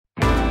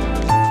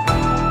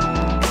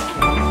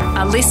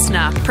A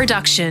listener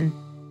production.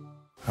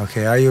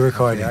 Okay, are you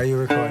recording?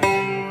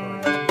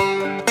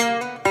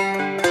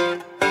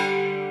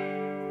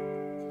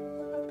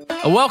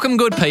 Welcome,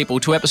 good people,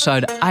 to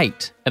episode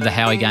 8 of the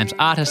Howie Games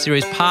Artist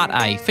Series Part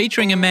A,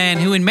 featuring a man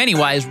who in many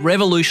ways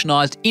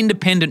revolutionised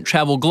independent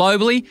travel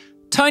globally,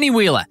 Tony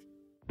Wheeler.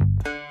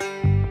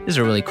 This is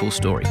a really cool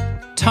story.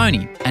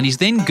 Tony and his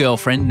then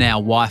girlfriend, now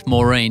wife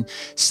Maureen,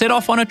 set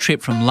off on a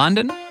trip from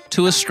London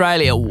to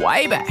Australia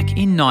way back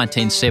in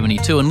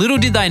 1972, and little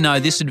did they know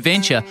this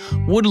adventure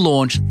would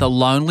launch the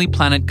Lonely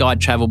Planet Guide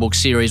travel book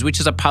series, which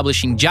is a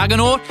publishing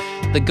juggernaut.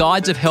 The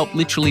guides have helped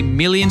literally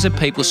millions of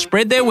people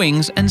spread their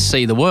wings and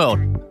see the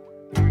world.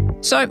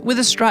 So, with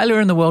Australia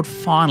and the world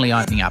finally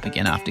opening up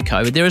again after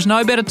COVID, there is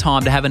no better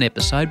time to have an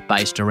episode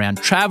based around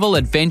travel,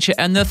 adventure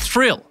and the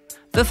thrill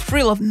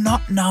of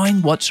not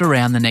knowing what's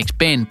around the next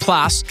bend,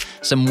 plus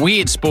some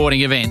weird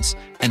sporting events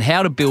and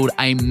how to build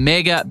a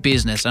mega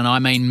business, and I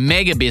mean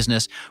mega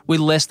business, with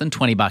less than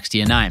 $20 to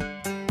your name.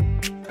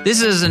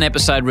 This is an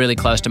episode really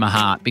close to my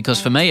heart because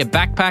for me, a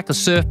backpack, a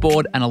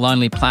surfboard and a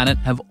lonely planet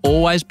have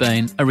always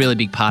been a really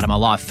big part of my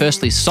life.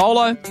 Firstly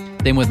solo,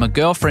 then with my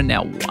girlfriend,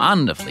 now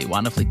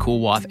wonderfully cool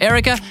wife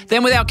Erica,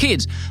 then with our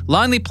kids.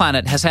 Lonely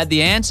Planet has had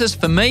the answers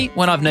for me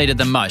when I've needed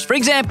them most. For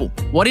example,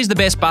 what is the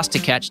best bus to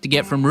catch to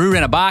get from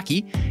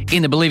Rurenabaki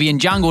in the Bolivian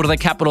jungle to the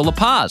capital La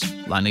Paz?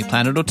 Lonely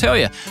Planet will tell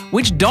you.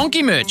 Which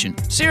donkey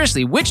merchant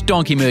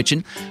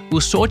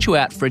will sort you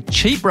out for a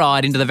cheap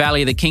ride into the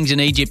Valley of the Kings in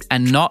Egypt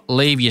and not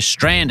leave you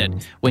stranded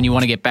when you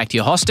want to get back to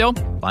your hostel?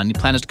 Lonely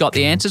Planet's got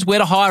the answers. Where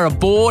to hire a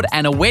board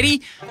and a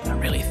weddy, a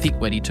really thick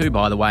weddy too,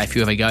 by the way, if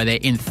you ever go there,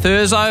 in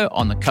Thurso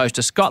on the coast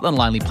of Scotland.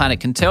 Lonely Planet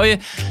can tell you.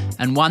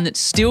 And one that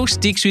still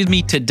sticks with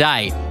me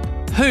today,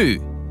 who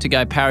to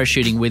go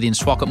parachuting with in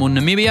Swakopmund,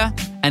 Namibia,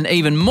 and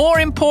even more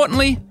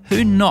importantly,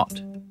 who not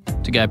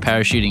to go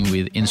parachuting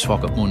with in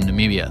Swakopmund,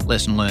 Namibia.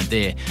 Lesson learnt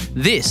there.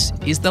 This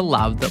is the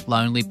love that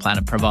Lonely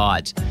Planet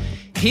provides.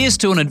 Here's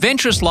to an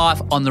adventurous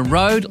life on the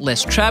road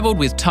less travelled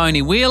with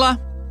Tony Wheeler.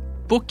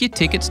 Book your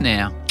tickets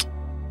now.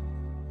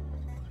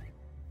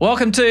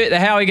 Welcome to the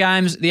Howie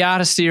Games, the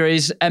Artist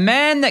Series. A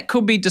man that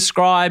could be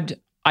described,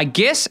 I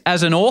guess,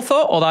 as an author,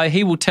 although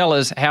he will tell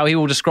us how he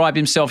will describe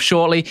himself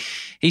shortly.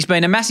 He's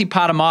been a massive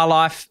part of my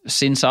life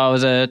since I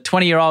was a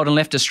 20-year-old and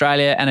left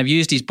Australia, and I've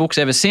used his books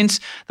ever since,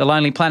 the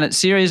Lonely Planet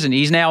series, and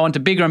he's now on to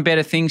bigger and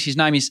better things. His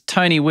name is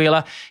Tony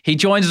Wheeler. He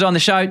joins us on the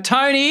show.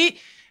 Tony,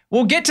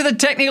 we'll get to the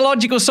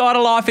technological side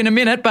of life in a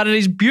minute, but it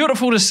is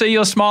beautiful to see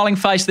your smiling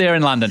face there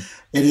in London.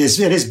 It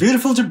is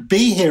beautiful to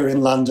be here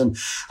in London.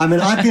 I mean,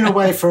 I've been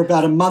away for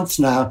about a month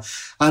now,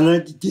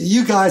 and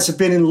you guys have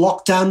been in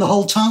lockdown the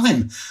whole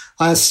time.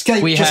 I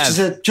escaped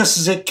just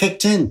as it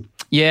kicked in.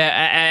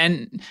 Yeah,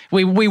 and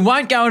we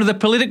won't go into the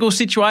political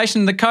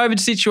situation, the COVID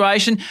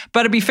situation,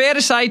 but it'd be fair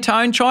to say,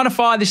 Tone, trying to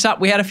fire this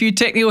up, we had a few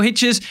technical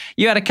hitches,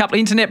 you had a couple of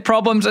internet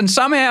problems, and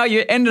somehow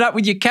you ended up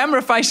with your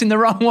camera facing the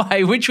wrong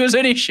way, which was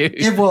an issue.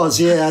 It was,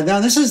 yeah. Now,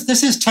 this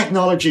is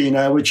technology,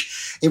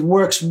 which it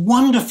works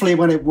wonderfully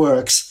when it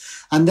works.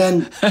 And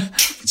then it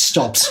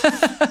stops.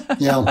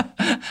 Yeah.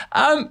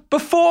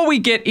 Before we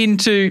get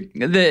into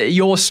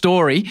your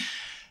story,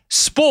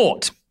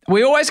 sport.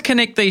 We always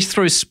connect these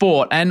through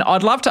sport, and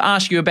I'd love to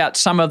ask you about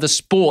some of the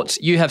sports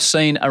you have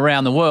seen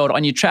around the world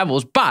on your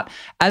travels. But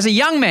as a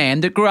young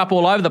man that grew up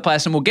all over the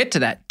place, and we'll get to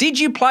that, did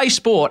you play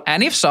sport?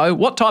 And if so,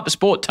 what type of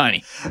sport,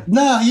 Tony?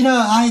 No,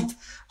 I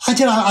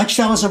did.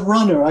 Actually, I was a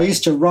runner. I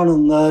used to run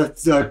on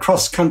the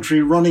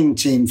cross-country running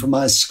team for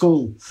my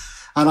school.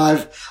 And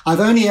I've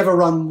only ever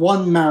run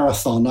one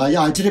marathon.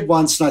 I did it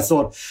once and I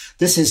thought,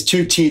 this is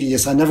too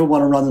tedious. I never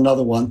want to run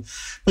another one.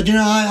 But,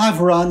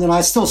 I've run and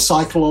I still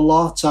cycle a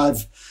lot.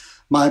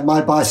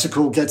 My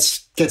bicycle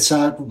gets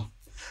out.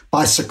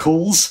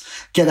 Bicycles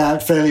get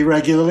out fairly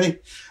regularly.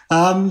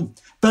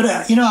 But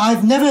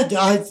I've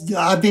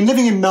been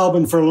living in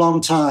Melbourne for a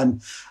long time.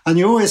 And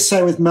you always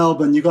say with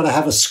Melbourne, you've got to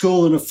have a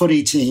school and a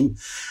footy team.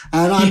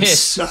 And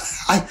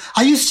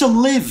I used to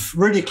live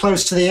really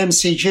close to the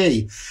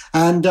MCG.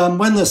 And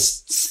when the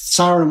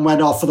siren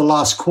went off for the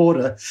last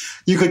quarter,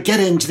 you could get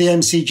into the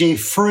MCG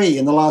free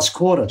in the last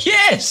quarter.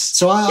 Yes!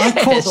 So I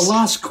caught the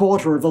last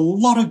quarter of a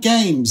lot of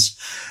games.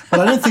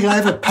 But I don't think I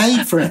ever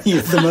paid for any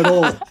of them at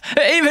all.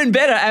 Even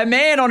better, a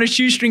man on a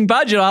shoestring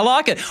budget. I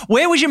like it.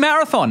 Where was your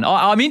marathon?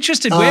 I'm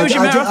interested. Where was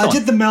your marathon? I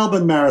did the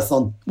Melbourne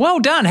Marathon. Well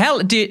done.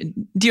 Do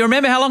you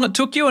remember how long it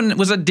took you, and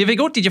was it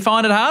difficult? Did you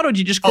find it hard, or did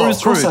you just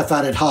cruise through? Of course I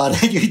found it hard.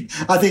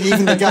 I think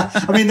even the guy,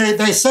 I mean,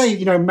 they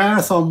say,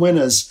 marathon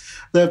winners,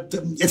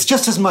 it's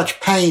just as much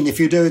pain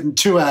if you do it in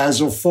 2 hours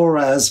or 4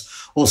 hours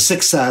or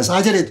 6 hours.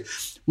 I did it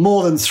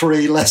more than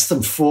 3, less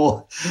than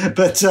 4.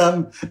 But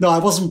no, I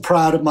wasn't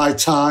proud of my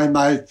time.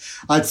 I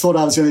thought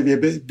I was going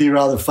to be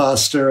rather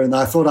faster, and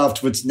I thought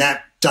afterwards,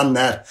 done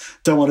that.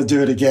 Don't want to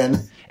do it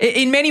again.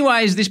 In many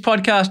ways, this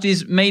podcast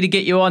is me to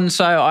get you on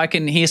so I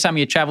can hear some of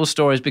your travel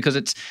stories, because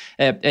it's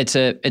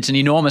an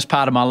enormous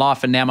part of my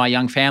life and now my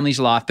young family's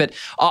life. But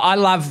I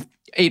love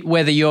it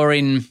whether you're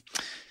in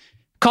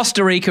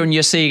Costa Rica and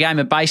you see a game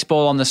of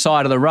baseball on the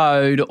side of the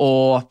road,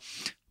 or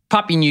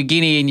Papua New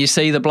Guinea and you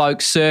see the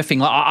blokes surfing.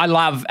 Like, I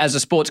love, as a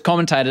sports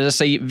commentator, to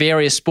see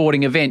various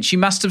sporting events. You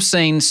must have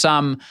seen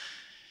some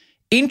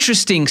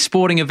interesting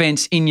sporting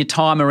events in your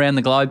time around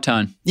the globe,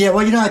 Tone. Yeah,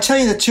 well, I tell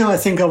you the two I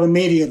think of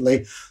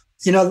immediately.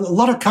 A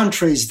lot of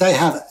countries, they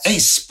have a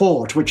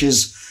sport, which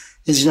is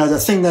the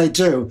thing they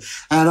do.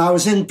 And I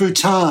was in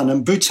Bhutan,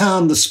 and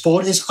Bhutan, the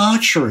sport is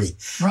archery.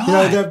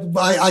 Right.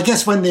 I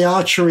guess when the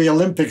archery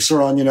Olympics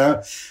are on,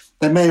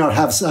 they may not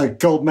have a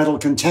gold medal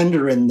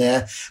contender in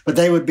there, but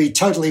they would be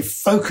totally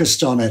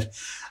focused on it.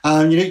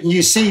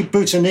 You see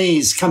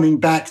Bhutanese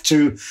coming back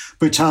to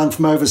Bhutan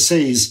from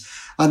overseas,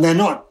 and they're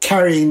not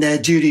carrying their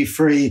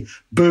duty-free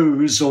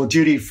booze or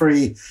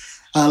duty-free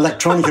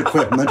electronic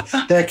equipment.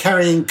 They're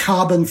carrying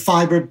carbon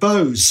fiber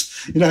bows.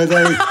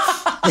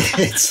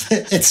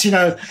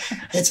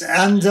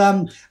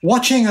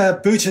 Watching a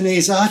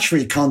Bhutanese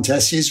archery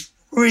contest is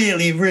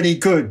really, really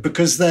good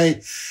because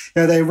they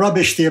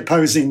rubbish the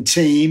opposing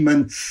team,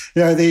 and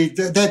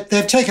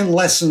they've taken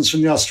lessons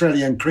from the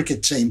Australian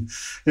cricket team.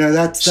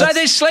 So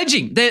there's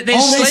sledging. There's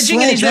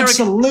sledging. And is there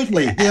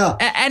absolutely, yeah.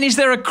 And is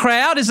there a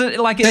crowd? Is it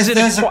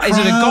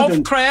a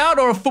golf crowd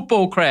or a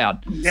football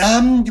crowd?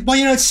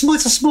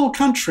 It's a small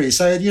country,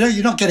 so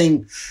you're not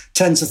getting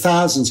tens of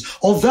thousands.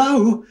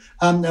 Although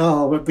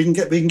we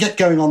can get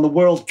going on the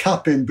World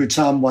Cup in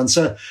Bhutan once.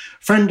 A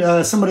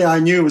friend, somebody I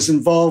knew, was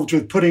involved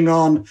with putting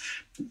on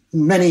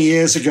many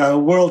years ago a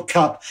World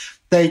Cup.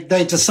 They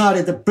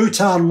decided that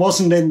Bhutan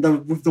wasn't in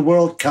the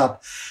World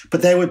Cup,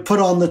 but they would put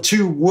on the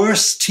two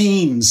worst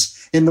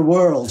teams in the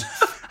world,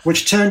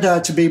 which turned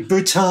out to be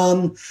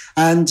Bhutan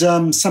and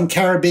some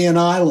Caribbean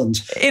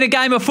island. In a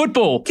game of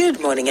football. Good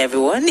morning,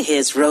 everyone.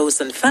 Here's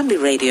Rose on Family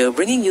Radio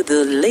bringing you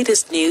the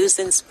latest news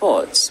in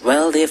sports.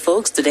 Well, dear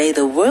folks, today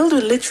the world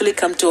will literally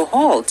come to a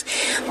halt.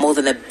 More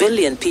than 1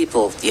 billion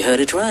people, you heard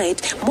it right,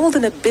 more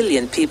than 1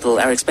 billion people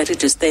are expected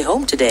to stay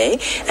home today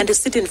and to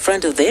sit in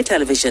front of their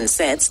television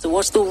sets to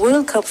watch the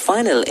World Cup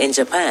final in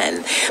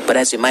Japan. But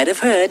as you might have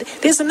heard,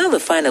 there's another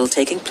final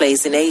taking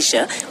place in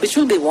Asia, which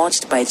will be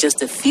watched by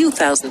just a few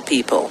thousand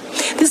people.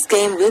 This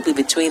game will be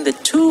between the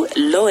two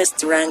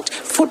lowest-ranked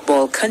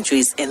football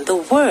countries in the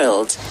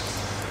world.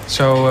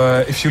 So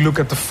if you look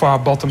at the far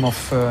bottom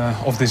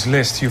of this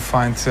list, you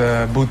find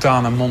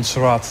Bhutan and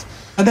Montserrat.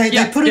 And they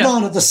put it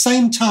on at the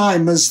same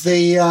time as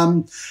the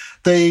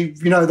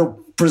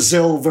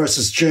Brazil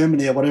versus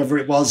Germany or whatever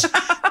it was.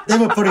 They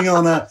were putting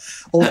on an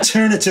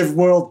alternative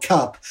World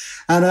Cup.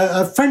 And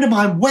a friend of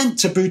mine went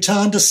to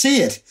Bhutan to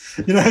see it.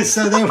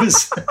 So there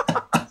was...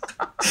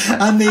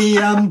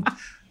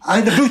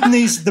 and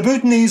the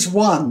Bhutanese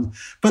won,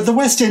 but the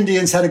West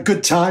Indians had a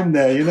good time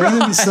there. There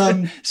was,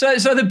 so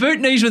the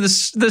Bhutanese were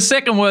the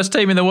second worst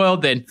team in the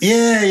world then.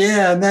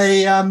 Yeah, and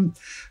they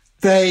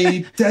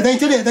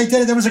did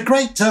it. There was a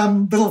great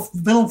little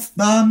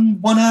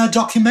 1 hour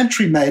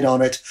documentary made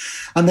on it,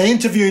 and they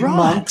interviewed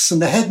monks, and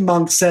the head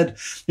monk said,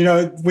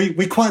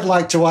 we quite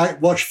like to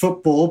watch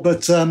football,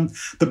 but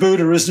the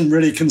Buddha isn't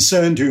really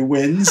concerned who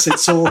wins.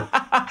 It's all.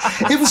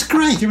 It was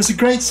great. It was a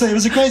great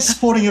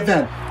sporting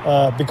event.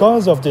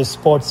 Because of this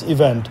sports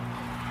event,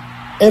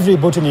 every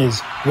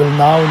Bhutanese will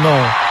now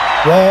know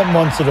where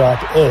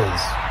Montserrat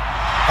is,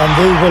 and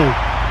they will,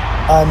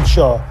 I'm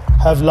sure,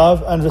 have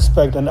love and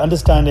respect and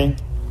understanding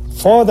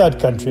for that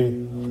country,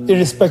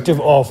 irrespective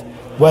of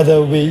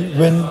whether we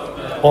win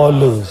or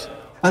lose.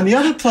 And the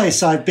other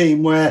place I've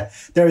been where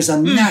there is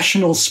a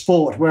national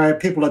sport where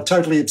people are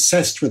totally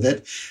obsessed with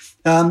it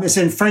is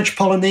in French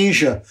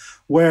Polynesia,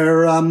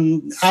 where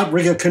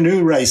outrigger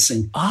canoe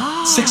racing.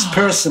 6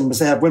 persons,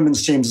 they have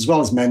women's teams as well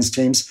as men's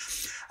teams.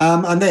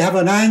 And they have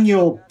an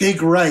annual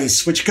big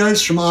race which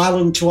goes from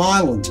island to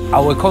island.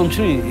 Our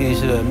country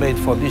is made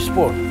for this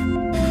sport.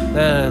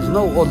 There's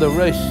no other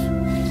race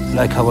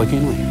like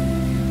Hawakinu.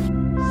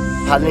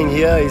 Paddling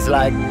here is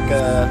like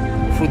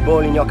football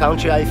in your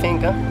country, I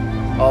think,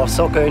 or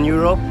soccer in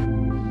Europe.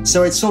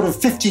 So it's sort of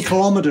 50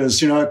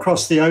 kilometers,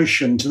 across the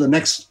ocean to the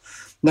next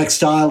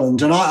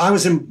island. And I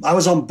was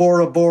on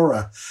Bora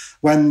Bora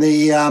when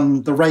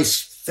the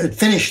race had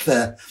finished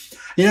there.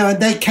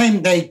 And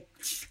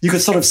you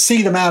could sort of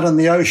see them out on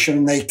the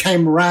ocean. They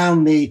came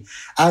round the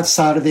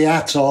outside of the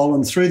atoll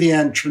and through the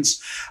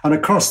entrance and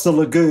across the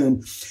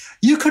lagoon.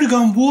 You could have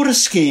gone water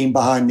skiing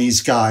behind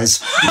these guys.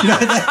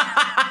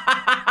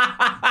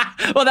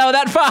 Well, they were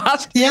that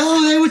fast.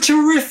 Yeah, they were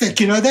terrific.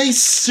 They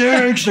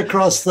surged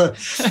across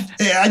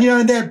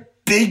and they're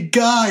big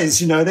guys.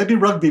 They'd be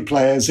rugby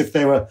players if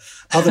they were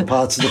other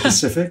parts of the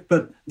Pacific.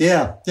 But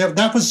yeah,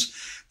 that was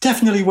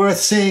definitely worth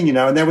seeing.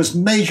 And there was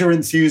major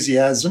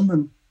enthusiasm,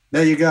 and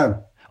there you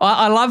go.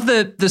 I love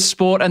the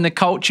sport and the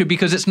culture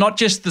because it's not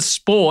just the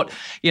sport.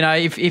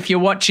 If you're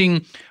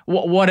watching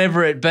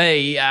whatever it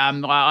be,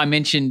 I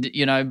mentioned,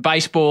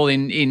 baseball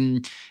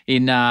in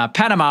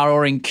Panama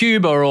or in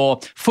Cuba or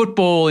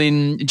football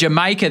in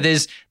Jamaica,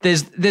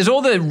 there's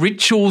all the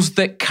rituals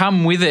that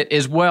come with it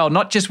as well,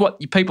 not just what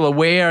people are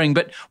wearing,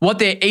 but what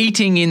they're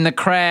eating in the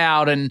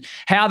crowd and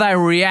how they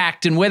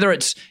react, and whether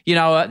it's,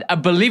 a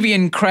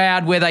Bolivian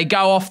crowd where they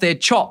go off their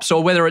chops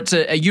or whether it's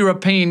a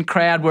European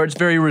crowd where it's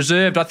very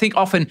reserved. I think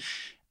often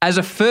as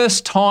a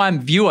first-time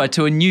viewer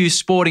to a new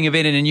sporting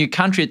event in a new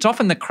country, it's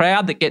often the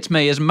crowd that gets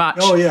me as much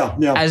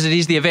as it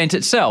is the event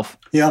itself.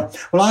 Yeah.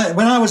 Well,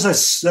 when I was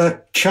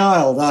a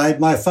child,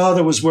 my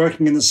father was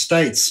working in the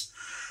States,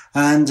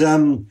 and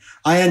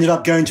I ended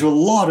up going to a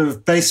lot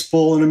of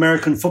baseball and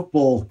American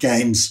football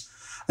games.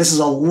 This is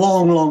a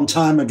long, long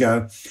time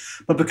ago.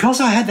 But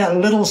because I had that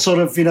little sort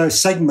of,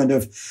 segment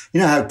of,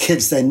 how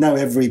kids, they know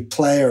every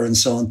player and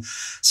so on.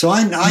 So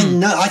I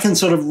know, I can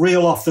sort of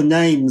reel off the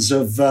names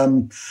of,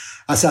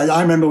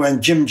 I remember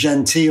when Jim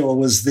Gentile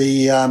was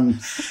the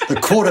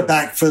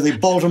quarterback for the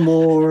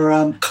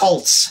Baltimore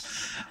Colts.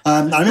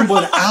 I remember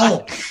when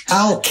Al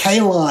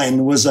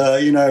Kaline was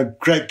a,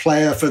 great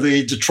player for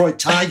the Detroit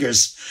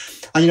Tigers.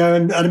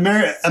 And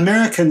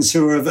Americans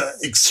who are of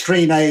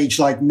extreme age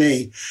like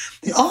me,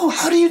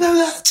 how do you know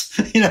that?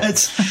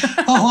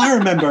 I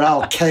remember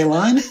Al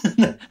Kaline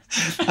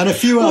and a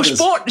few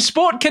others.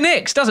 Sport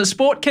connects, doesn't it?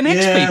 Sport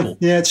connects people.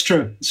 Yeah, it's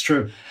true. It's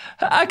true.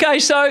 Okay,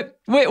 so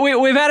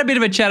we've had a bit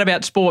of a chat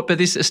about sport, but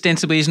this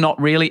ostensibly is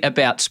not really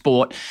about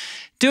sport.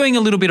 Doing a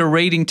little bit of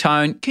reading,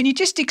 Tone, can you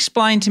just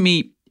explain to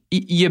me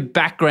your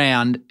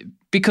background?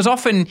 Because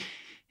often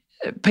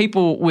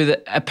people with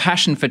a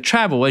passion for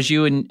travel, as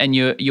you and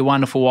your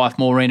wonderful wife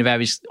Maureen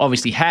have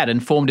obviously had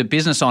and formed a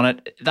business on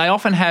it, they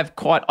often have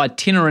quite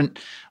itinerant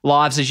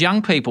lives as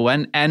young people.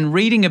 And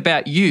reading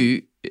about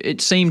you,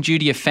 it seemed due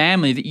to your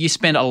family that you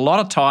spent a lot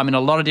of time in a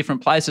lot of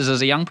different places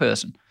as a young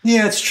person.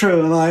 Yeah, it's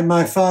true.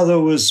 My father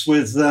was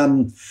with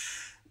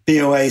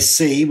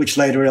BOAC, which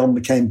later on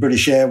became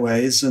British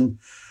Airways, and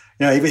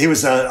he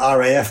was an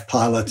RAF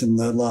pilot in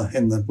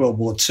the World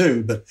War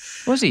II. But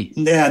was he?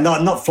 Yeah,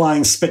 not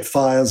flying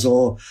Spitfires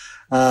or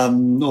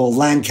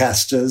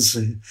Lancasters.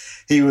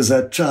 He was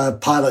a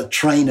pilot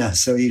trainer,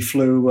 so he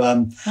flew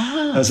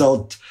those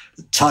old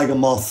Tiger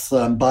Moth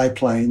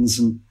biplanes,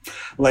 and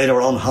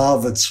later on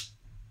Harvards.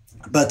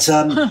 But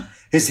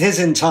his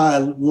entire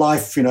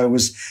life,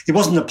 he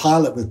wasn't a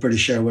pilot with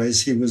British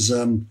Airways. He was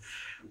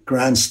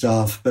ground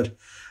staff. But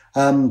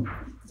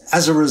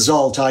as a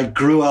result, I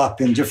grew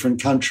up in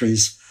different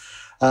countries.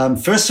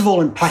 First of all,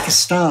 in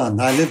Pakistan.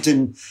 I lived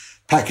in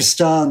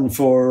Pakistan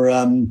for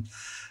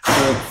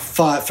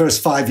the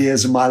first 5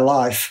 years of my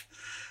life.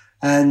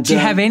 And do you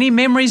have any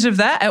memories of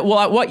that?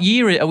 What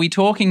year are we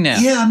talking now?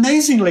 Yeah,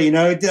 amazingly,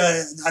 I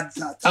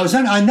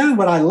know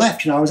when I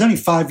left, I was only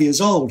 5 years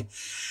old.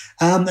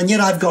 And yet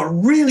I've got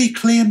really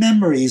clear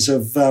memories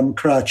of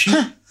Karachi.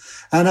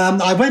 And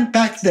I went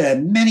back there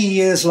many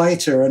years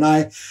later, and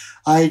I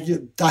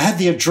had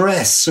the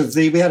address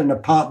we had an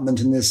apartment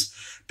in this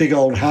big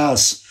old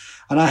house,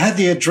 and I had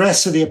the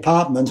address of the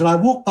apartment, and I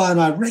walked by and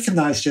I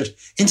recognized it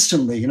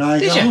instantly. And I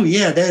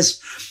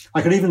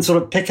I could even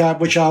sort of pick out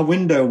which our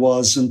window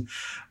was and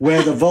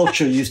where the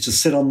vulture used to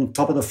sit on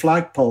top of the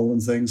flagpole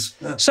and things.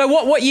 Yeah. So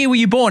what year were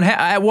you born?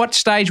 At what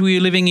stage were you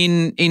living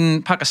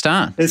in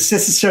Pakistan? It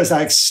shows how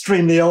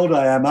extremely old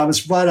I am. I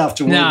was right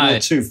after World War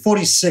II.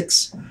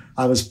 46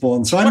 I was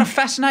born. So what a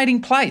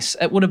fascinating place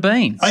it would have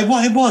been.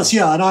 It was,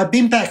 yeah. And I've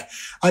been back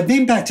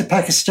to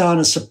Pakistan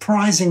a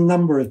surprising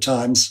number of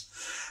times,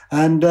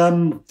 and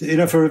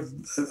for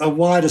a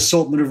wide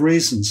assortment of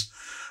reasons.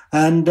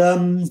 And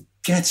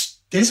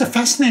it is a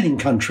fascinating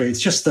country.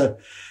 It's just a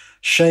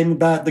shame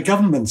about the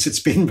governments it's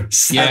been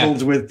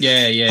saddled with.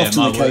 Yeah.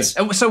 Often the case.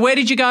 So where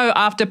did you go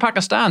after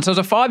Pakistan? So as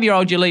a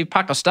 5-year-old, you leave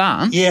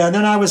Pakistan. Yeah, and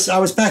then I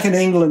was back in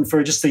England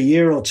for just a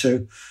year or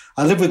two.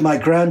 I lived with my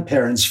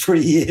grandparents for a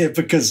year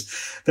because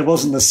there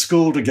wasn't a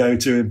school to go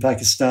to in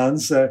Pakistan.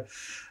 So,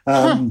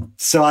 and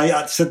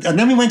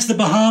then we went to the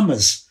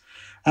Bahamas,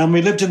 and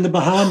we lived in the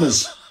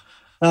Bahamas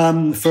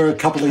for a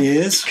couple of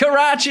years.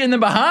 Karachi in the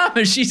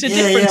Bahamas, she's a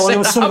different well, it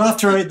was sort of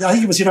after, I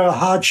think it was, a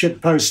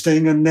hardship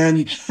posting and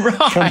then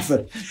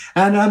comfort.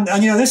 And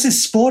this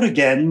is sport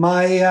again.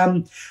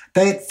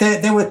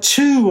 There were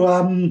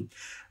two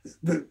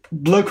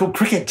local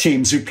cricket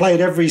teams who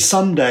played every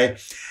Sunday,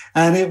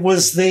 and it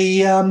was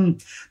the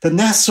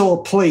Nassau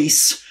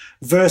Police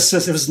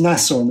versus, it was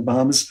Nassau in the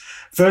Bahamas,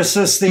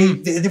 versus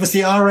it was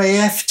the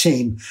RAF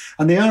team.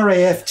 And the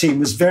RAF team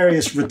was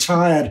various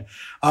retired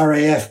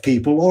RAF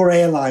people or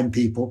airline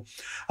people.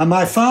 And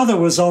my father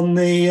was on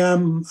the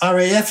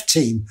RAF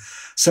team.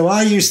 So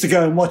I used to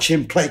go and watch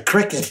him play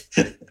cricket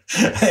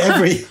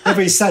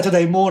every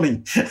Saturday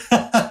morning.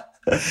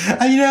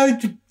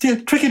 And,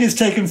 cricket is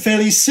taken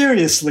fairly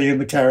seriously in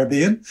the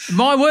Caribbean.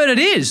 My word, it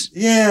is.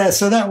 Yeah,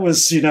 so that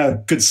was,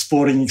 good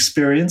sporting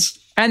experience.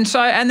 And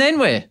then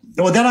where?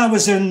 Well, then I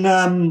was in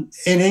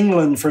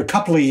England for a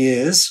couple of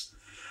years.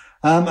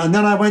 And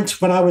then I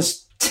went, when I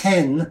was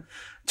 10,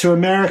 to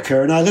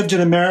America, and I lived in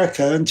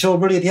America until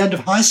really the end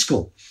of high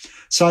school.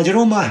 So I did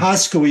all my high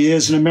school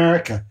years in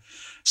America.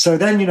 So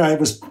then, it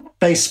was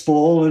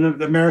baseball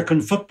and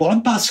American football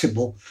and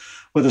basketball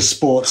were the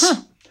sports.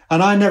 Huh.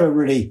 And I never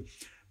really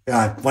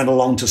went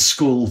along to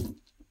school,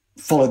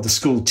 followed the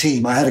school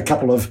team. I had a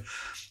couple of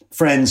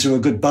friends who were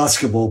good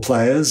basketball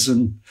players,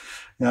 and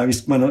I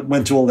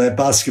went to all their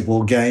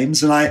basketball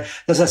games. And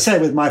as I say,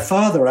 with my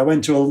father, I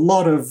went to a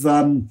lot of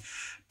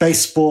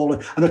baseball.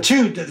 And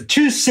the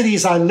two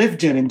cities I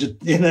lived in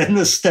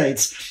the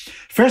States,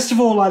 first of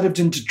all, I lived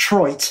in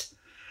Detroit.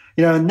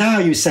 And now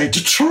you say,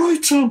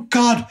 Detroit, oh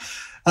God.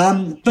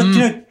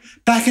 But,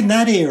 back in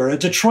that era,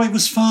 Detroit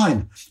was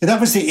fine. That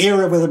was the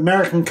era with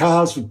American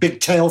cars with big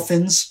tail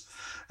fins.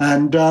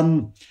 And,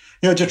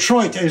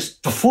 Detroit is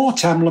before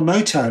Tamla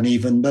Motown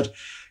even, but,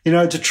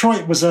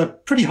 Detroit was a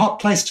pretty hot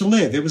place to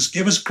live. It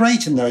was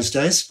great in those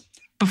days.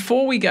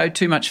 Before we go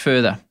too much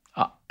further,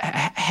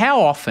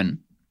 how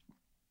often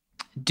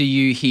do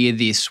you hear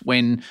this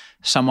when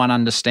someone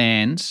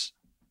understands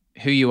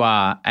who you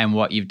are and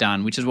what you've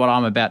done, which is what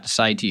I'm about to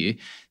say to you,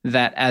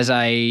 that as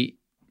a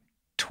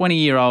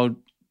 20-year-old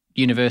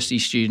university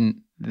student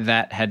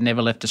that had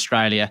never left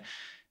Australia,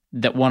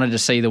 that wanted to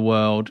see the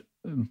world,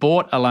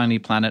 bought A Lonely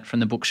Planet from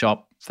the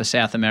bookshop for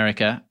South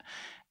America,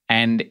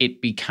 and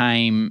it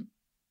became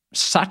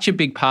such a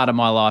big part of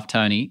my life,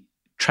 Tony,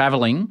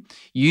 travelling,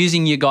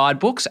 using your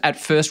guidebooks at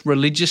first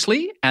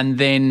religiously and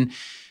then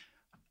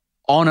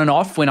on and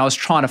off when I was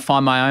trying to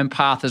find my own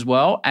path as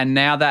well. And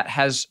now that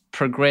has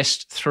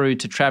progressed through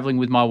to travelling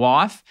with my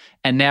wife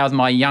and now with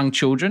my young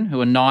children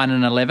who are 9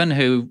 and 11,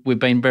 who we've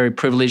been very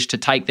privileged to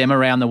take them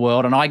around the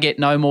world. And I get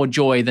no more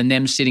joy than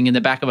them sitting in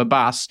the back of a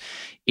bus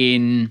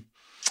in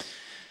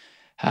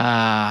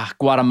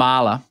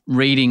Guatemala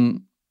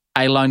reading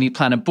A Lonely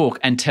Planet book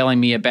and telling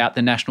me about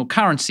the national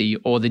currency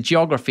or the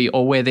geography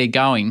or where they're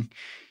going.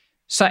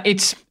 So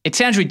it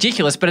sounds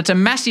ridiculous, but it's a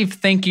massive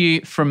thank you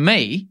from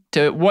me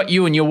to what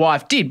you and your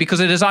wife did, because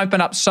it has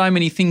opened up so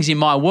many things in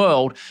my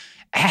world.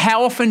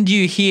 How often do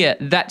you hear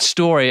that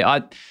story?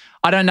 I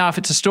don't know if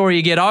it's a story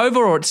you get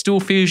over or it still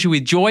fills you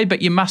with joy,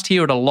 but you must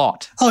hear it a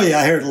lot. Oh, yeah,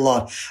 I hear it a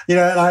lot.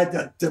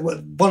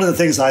 One of the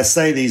things I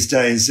say these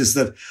days is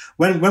that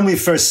when we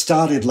first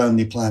started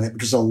Lonely Planet,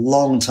 which was a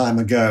long time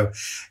ago,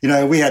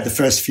 we had the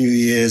first few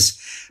years,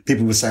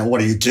 people would say,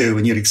 what do you do?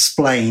 And you'd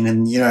explain.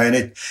 And,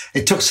 and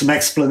it took some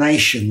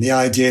explanation, the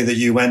idea that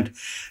you went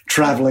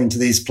traveling to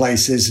these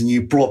places and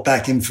you brought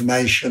back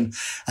information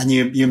and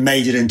you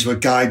made it into a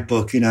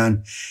guidebook, and I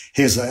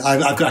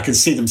can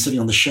see them sitting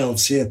on the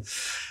shelves here.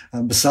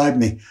 Beside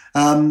me,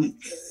 and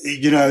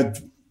then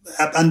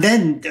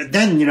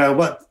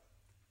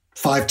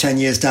 5-10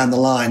 years down the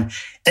line,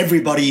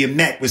 everybody you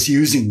met was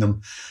using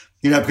them,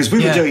 because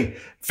we were doing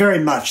very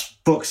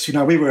much books.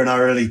 We were in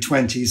our early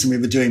 20s and we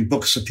were doing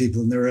books for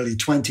people in their early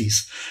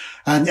 20s.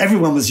 And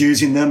everyone was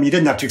using them. You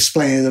didn't have to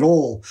explain it at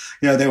all.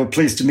 They were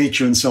pleased to meet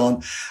you and so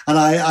on. And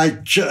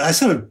I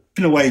sort of,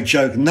 in a way,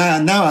 joke.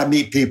 Now I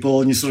meet people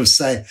and you sort of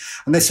say,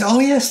 and they say, oh,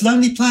 yes,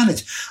 Lonely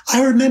Planet.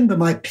 I remember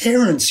my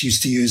parents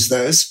used to use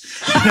those.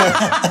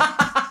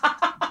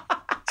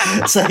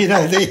 So,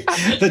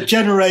 the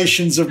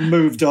generations have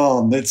moved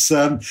on. It's,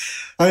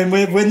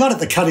 we're not at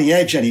the cutting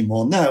edge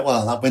anymore. No,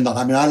 well, we're not.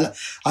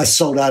 I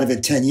sold out of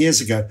it 10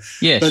 years ago.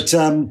 Yes. But,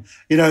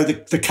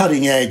 the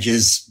cutting edge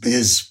is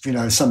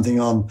something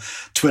on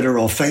Twitter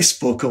or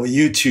Facebook or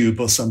YouTube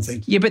or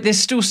something. Yeah, but there's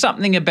still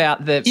something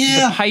about the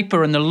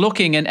paper and the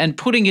looking and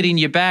putting it in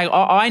your bag.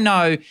 I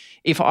know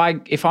if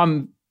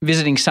I'm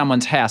visiting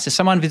someone's house, if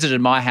someone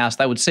visited my house,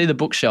 they would see the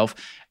bookshelf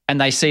and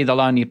they see The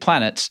Lonely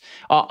Planets.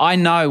 I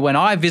know when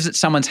I visit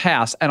someone's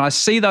house and I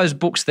see those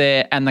books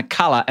there and the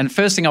colour, and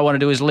first thing I want to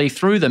do is leaf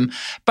through them,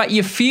 but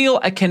you feel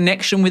a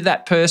connection with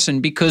that person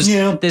because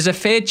there's a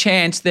fair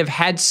chance they've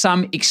had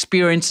some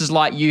experiences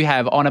like you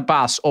have on a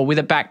bus or with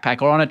a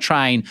backpack or on a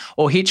train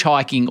or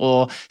hitchhiking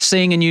or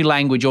seeing a new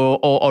language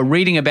or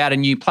reading about a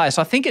new place.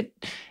 I think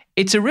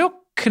it's a real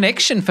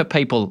connection for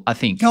people, I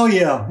think. Oh,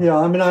 yeah. Yeah.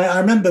 I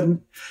remember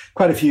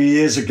quite a few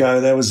years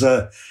ago there was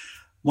a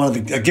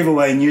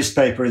giveaway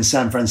newspaper in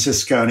San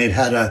Francisco, and it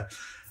had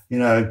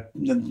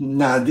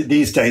now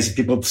these days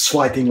people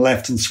swiping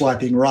left and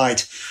swiping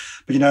right,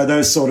 but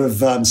those sort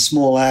of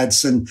small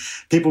ads, and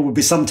people would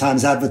be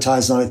sometimes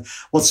advertising on it.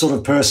 What sort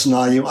of person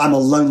are you? I'm a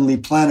Lonely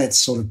Planet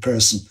sort of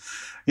person.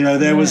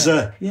 There was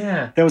a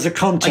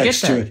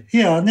context to it.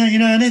 Yeah, and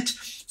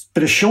it's a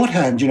bit of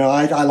shorthand.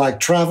 I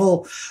like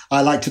travel.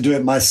 I like to do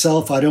it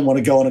myself. I don't want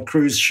to go on a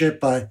cruise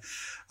ship. I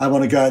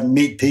want to go out and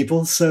meet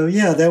people. So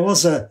yeah, there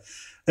was a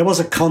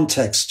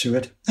context to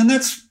it. And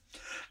that's,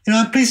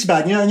 I'm pleased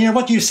about it.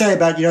 What you say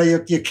about, your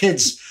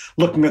kids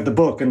looking at the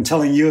book and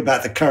telling you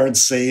about the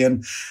currency.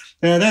 And,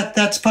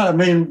 that's part of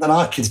me. And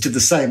our kids did the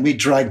same. We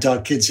dragged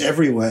our kids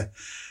everywhere.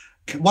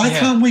 Why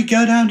can't we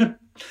go down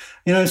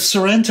to,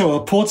 Sorrento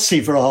or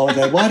Portsea for a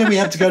holiday? Why do we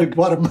have to go to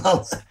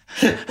Guatemala?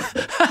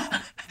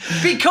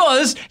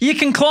 Because you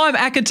can climb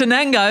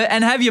Acatenango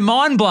and have your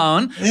mind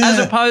blown as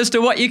opposed to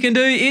what you can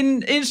do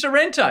in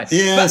Sorrento.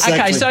 Yeah, exactly.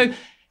 Okay, so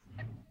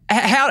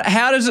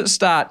how does it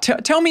start?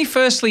 Tell me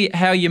firstly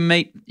how you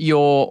meet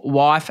your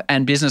wife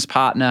and business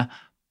partner,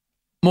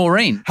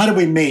 Maureen. How did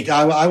we meet?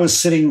 I was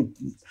sitting.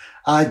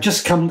 I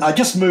just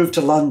moved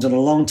to London a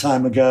long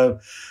time ago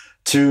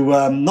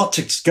to not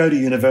to go to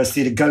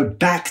university, to go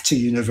back to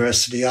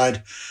university.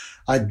 I'd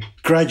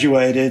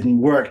graduated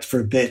and worked for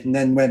a bit, and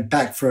then went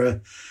back for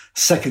a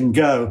second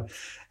go.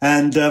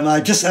 And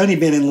I'd just only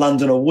been in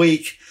London a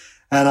week,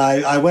 and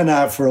I went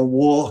out for a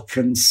walk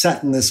and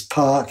sat in this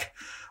park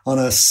on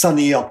a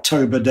sunny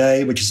October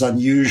day, which is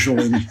unusual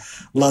in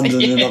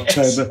London in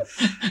October,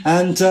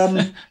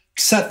 and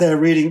sat there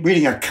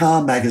reading a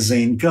car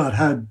magazine. God,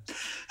 how...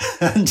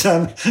 And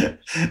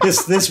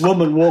this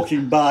woman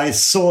walking by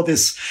saw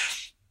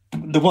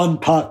the one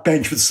park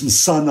bench with some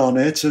sun on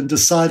it, and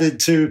decided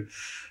to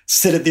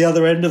sit at the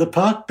other end of the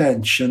park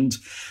bench. And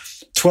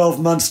 12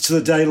 months to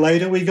the day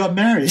later, we got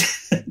married.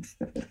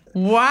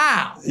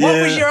 Wow.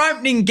 What was your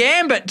opening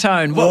gambit,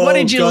 Tone? What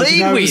did you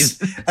lead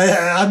with?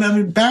 I'm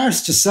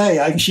embarrassed to say,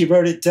 I think she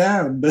wrote it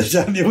down, but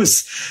it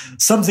was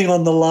something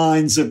on the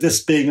lines of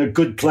this being a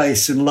good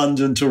place in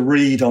London to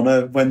read on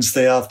a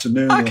Wednesday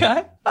afternoon.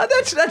 Okay. Oh,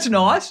 that's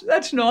nice.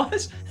 That's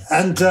nice.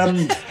 And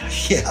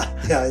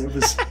it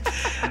was.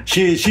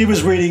 She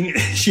was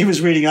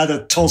reading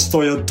either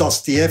Tolstoy or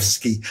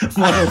Dostoevsky,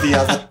 one or the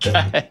other.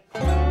 Okay.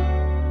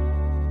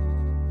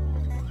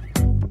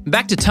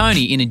 Back to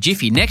Tony in a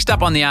jiffy. Next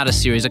up on the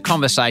Artist Series, a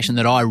conversation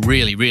that I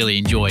really, really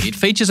enjoyed. It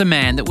features a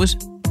man that was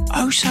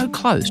so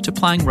close to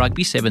playing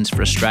rugby sevens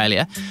for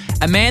Australia,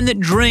 a man that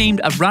dreamed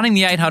of running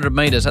the 800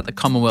 metres at the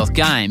Commonwealth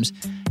Games,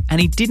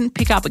 and he didn't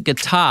pick up a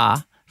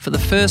guitar for the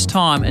first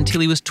time until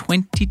he was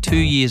 22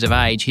 years of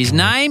age. His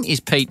name is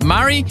Pete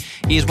Murray.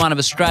 He is one of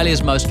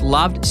Australia's most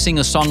loved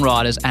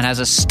singer-songwriters and has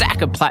a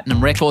stack of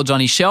platinum records on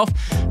his shelf.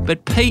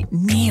 But Pete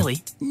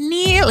nearly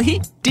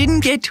didn't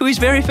get to his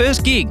very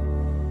first gig.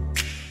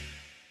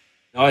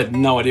 I had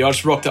no idea. I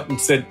just rocked up and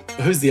said,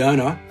 "Who's the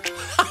owner?"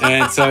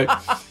 And so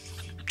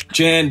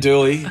Jan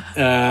Dooley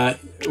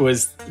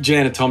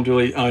Jan and Tom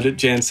Dooley owned it.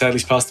 Jan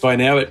sadly's passed away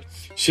now, but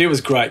she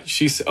was great.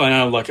 Can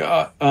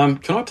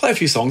I play a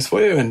few songs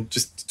for you? And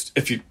just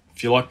if you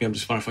like me, I'm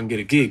just wondering if I can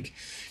get a gig.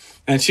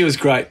 And she was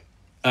great.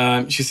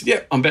 She said,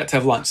 "Yeah, I'm about to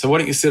have lunch, so why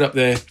don't you sit up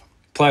there,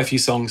 play a few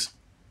songs,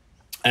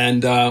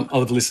 and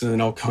I'll have a listen,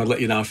 and I'll kind of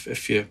let you know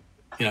if you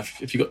got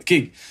the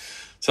gig."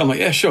 So I'm like,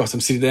 yeah, sure. So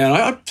I'm sitting down.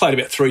 I played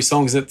about 3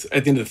 songs. At the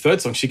end of the third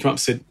song, she came up and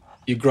said,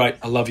 "You're great.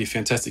 I love you.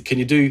 Fantastic. Can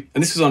you do..."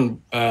 And this was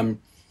on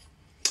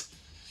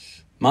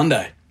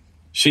Monday.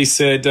 She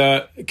said,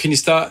 "Can you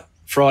start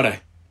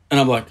Friday?" And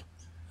I'm like,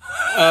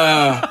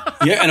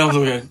 yeah. And I was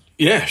like,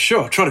 yeah,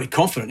 sure. I try to be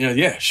confident.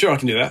 Yeah, sure, I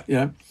can do that.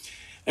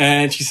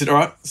 And she said, "All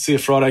right, see you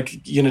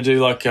Friday. You're going to do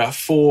like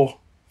 4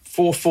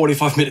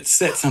 45-minute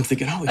sets." I'm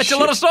thinking, holy shit. That's a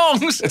lot of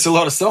songs. It's a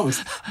lot of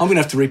songs. I'm going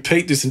to have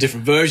to do some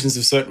different versions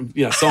of certain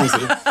songs.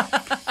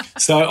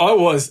 So I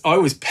was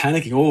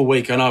panicking all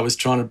week, and I was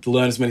trying to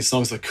learn as many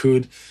songs as I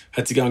could.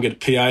 Had to go and get a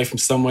PA from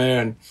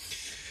somewhere, and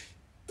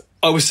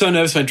I was so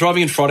nervous. Man,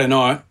 driving in Friday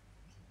night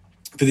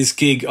for this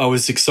gig, I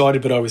was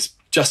excited, but I was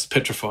just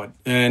petrified.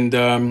 And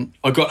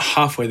I got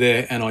halfway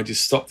there, and I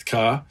just stopped the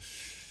car.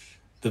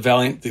 The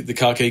Valiant, the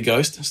car key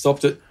ghost,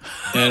 stopped it,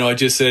 and I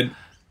just said,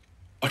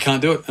 "I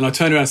can't do it." And I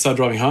turned around and started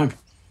driving home.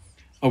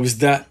 I was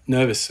that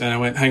nervous. And I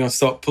went, "Hang on,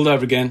 stop," pulled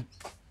over again.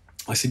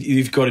 I said,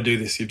 "You've got to do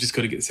this. You've just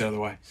got to get this out of the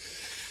way."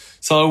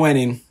 So I went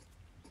in,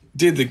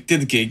 did the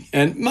gig.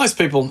 And most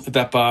people at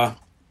that bar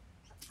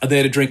are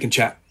there to drink and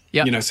chat.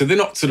 Yep. So they're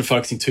not sort of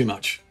focusing too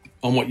much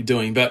on what you're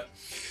doing. But,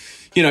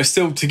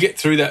 still to get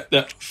through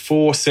that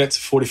 4 sets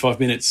of 45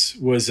 minutes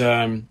was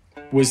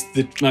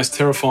the most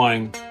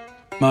terrifying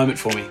moment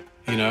for me,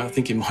 I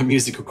think in my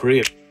musical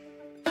career.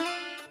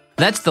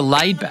 That's the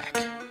laid-back,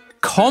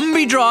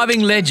 combi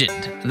driving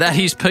legend. That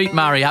is Pete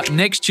Murray, up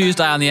next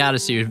Tuesday on the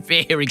Artist Series.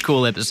 Very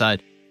cool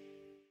episode.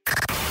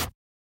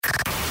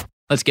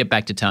 Let's get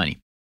back to Tony.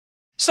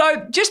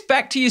 So just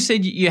back to, you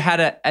said you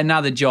had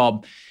another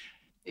job.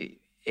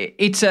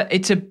 It's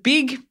a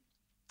big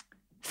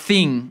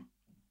thing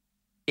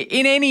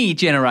in any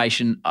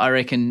generation, I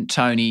reckon,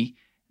 Tony,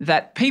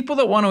 that people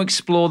that want to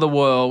explore the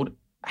world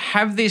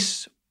have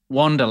this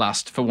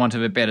wanderlust, for want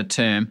of a better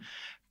term,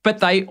 but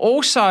they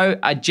also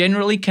are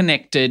generally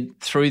connected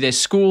through their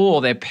school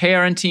or their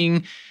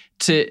parenting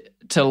to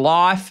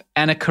life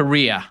and a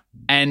career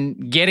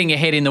and getting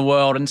ahead in the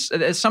world. And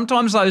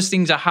sometimes those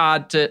things are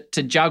hard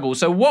to juggle.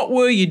 So what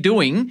were you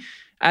doing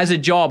as a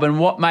job, and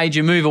what made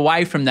you move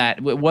away from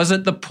that? Was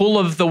it the pull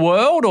of the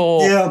world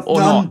or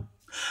not?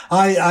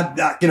 I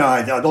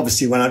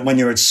obviously when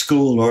you're at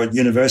school or at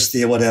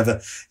university or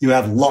whatever, you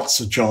have lots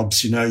of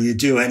jobs. You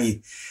do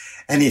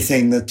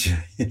anything that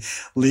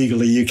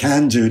legally you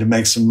can do to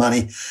make some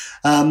money.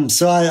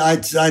 So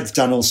I'd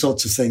done all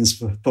sorts of things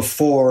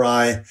before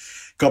I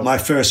got my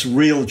first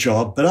real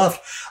job. But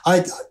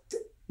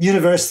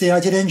university, I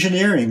did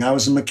engineering. I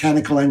was a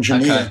mechanical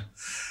engineer. Okay.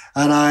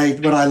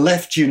 And when I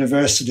left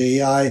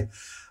university, I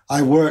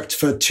worked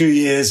for 2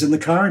 years in the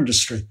car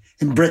industry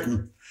in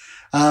Britain.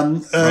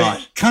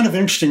 Right. Kind of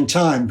interesting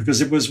time,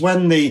 because it was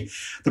when the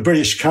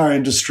British car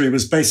industry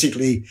was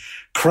basically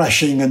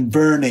crashing and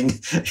burning.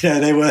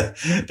 They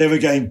were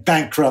going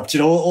bankrupt.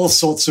 All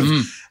sorts of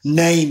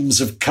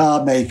names of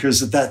car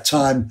makers at that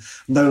time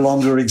no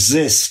longer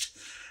exist.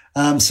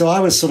 So I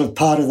was sort of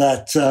part of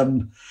that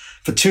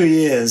for 2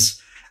 years.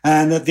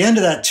 And at the end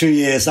of that 2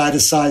 years, I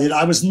decided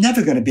I was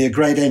never going to be a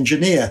great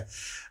engineer.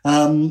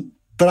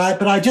 But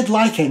I did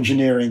like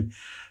engineering.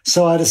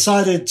 So I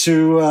decided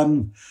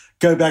to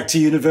go back to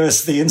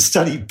university and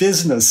study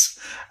business.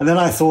 And then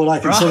I thought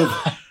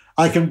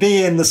I can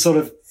be in the sort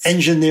of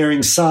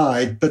engineering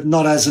side, but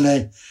not as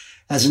an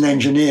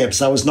engineer,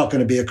 because I was not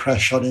going to be a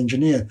crash shot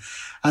engineer.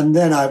 And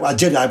then I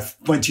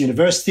went to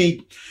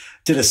university,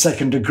 did a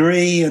second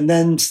degree, and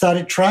then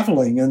started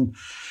traveling. And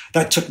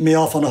that took me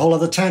off on a whole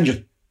other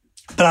tangent.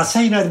 But I'll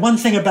say, one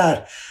thing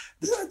about,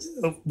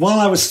 while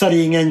I was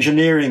studying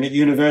engineering at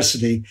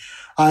university,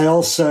 I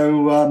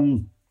also,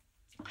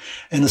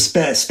 in the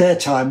spare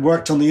time,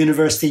 worked on the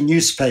university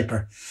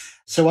newspaper.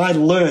 So I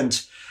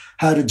learned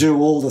how to do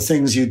all the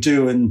things you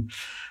do in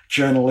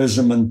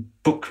journalism and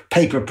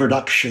paper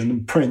production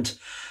and print.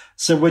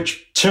 So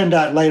which turned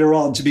out later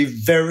on to be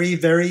very,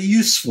 very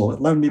useful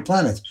at Lonely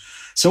Planet.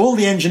 So all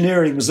the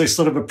engineering was this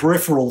sort of a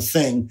peripheral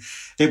thing.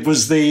 It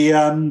was the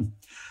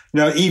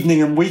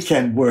evening and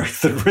weekend work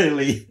that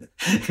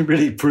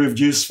really proved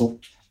useful.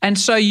 And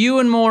so you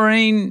and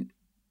Maureen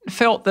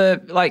felt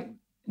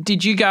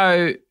did you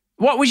go,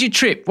 what was your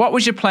trip? What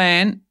was your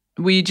plan?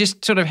 Were you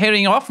just sort of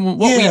heading off? What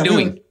were you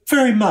doing?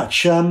 Very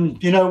much.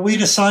 We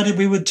decided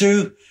we would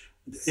do,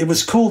 it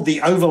was called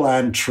the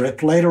Overland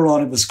Trip. Later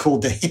on, it was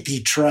called the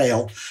Hippie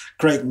Trail.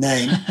 Great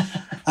name.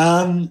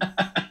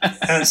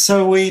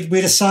 So we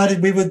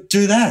decided we would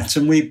do that.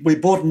 And we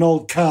bought an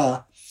old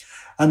car.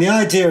 And the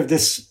idea of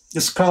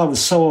this car was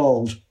so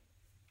old,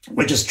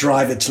 we just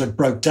drive it till it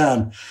broke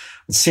down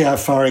and see how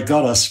far it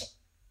got us.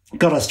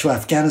 Got us to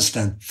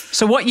Afghanistan.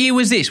 So what year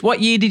was this? What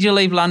year did you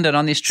leave London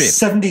on this trip?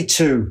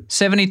 72.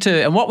 72.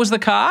 And what was the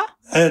car?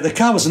 The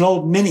car was an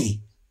old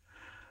Mini.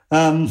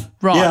 Right.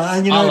 Yeah,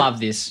 and, I love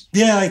this.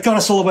 Yeah, it got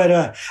us all the way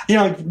to,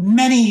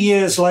 many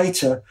years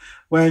later,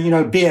 where,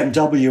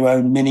 BMW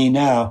own Mini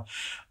now,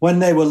 when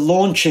they were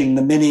launching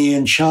the Mini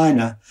in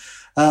China,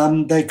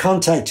 they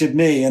contacted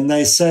me and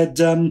they said,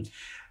 a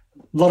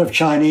lot of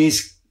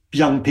Chinese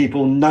young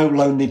people know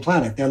Lonely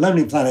Planet.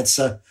 Lonely Planet's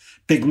a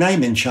big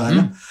name in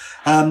China.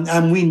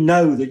 And we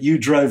know that you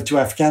drove to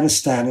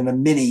Afghanistan in a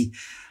Mini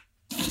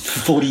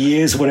 40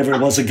 years or whatever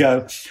it was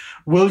ago.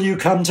 Will you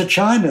come to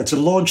China to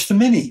launch the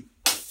Mini?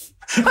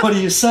 What do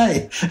you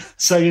say?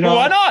 So,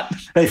 why not?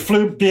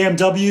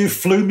 BMW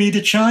flew me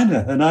to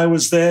China, and I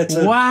was there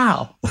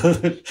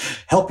to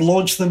help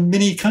launch the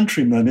Mini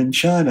Countryman in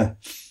China.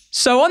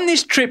 So on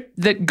this trip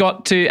that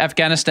got to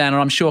Afghanistan,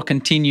 and I'm sure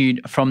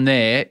continued from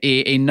there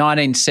in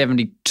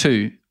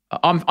 1972,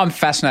 I'm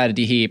fascinated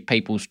to hear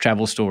people's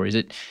travel stories.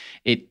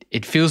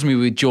 It fills me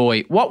with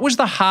joy. What was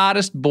the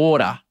hardest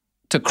border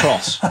to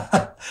cross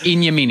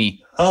in your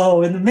Mini?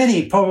 Oh, in the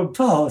Mini,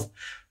 probably.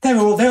 They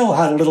all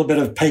had a little bit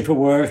of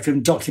paperwork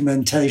and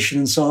documentation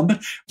and so on.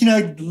 But,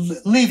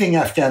 leaving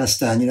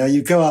Afghanistan,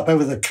 you go up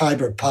over the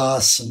Khyber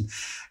Pass and,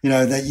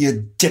 that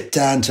you dip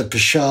down to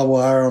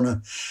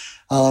Peshawar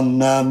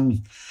on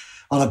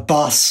a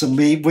bus. And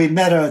we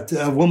met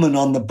a woman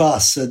on the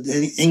bus, an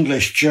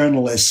English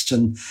journalist,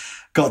 and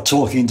got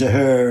talking to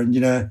her.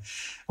 And,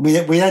 we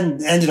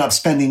then ended up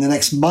spending the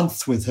next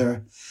month with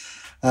her,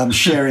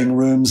 sharing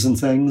rooms and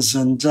things.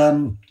 And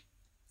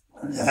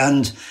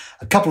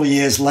a couple of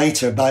years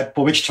later, by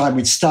which time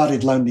we'd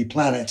started Lonely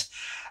Planet,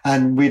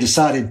 and we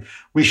decided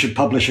we should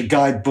publish a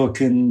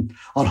guidebook on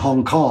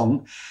Hong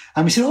Kong.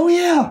 And we said, oh,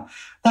 yeah,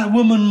 that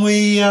woman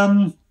we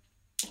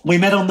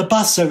met on the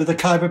bus over the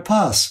Khyber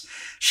Pass.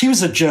 She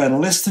was a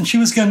journalist and she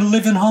was going to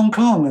live in Hong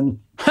Kong.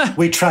 And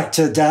we tracked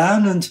her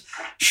down, and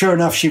sure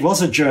enough, she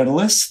was a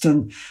journalist.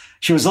 And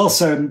she was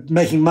also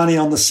making money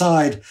on the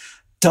side,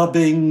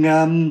 dubbing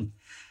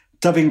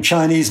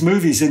Chinese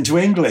movies into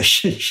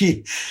English.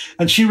 She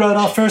wrote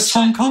our first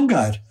Hong Kong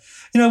guide.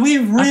 We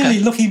really,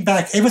 looking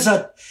back, it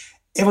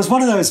was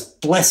one of those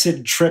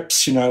blessed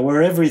trips,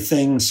 where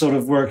everything sort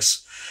of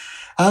works.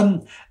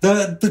 Probably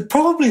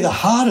the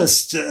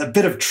hardest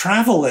bit of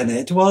travel in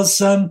it was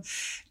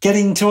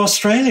getting to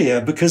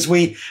Australia, because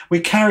we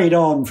carried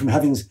on from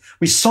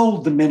we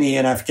sold the Mini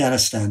in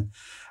Afghanistan,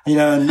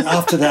 and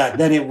after that,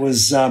 then it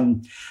was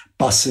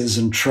buses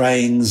and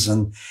trains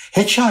and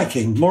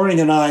hitchhiking. Maureen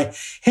and I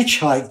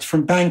hitchhiked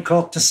from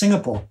Bangkok to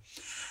Singapore.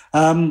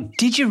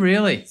 Did you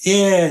really?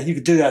 Yeah, you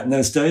could do that in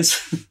those days.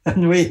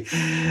 And we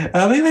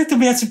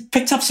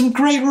picked up some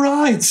great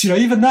rides.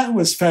 Even that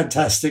was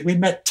fantastic. We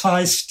met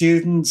Thai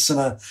students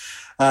and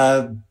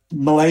a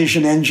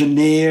Malaysian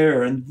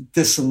engineer and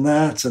this and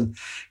that, and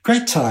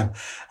great time.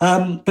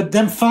 But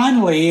then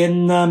finally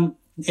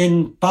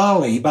in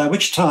Bali, by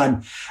which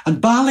time, and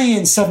Bali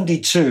in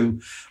 72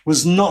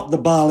 was not the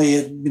Bali,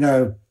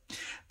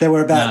 there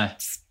were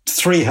about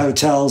 3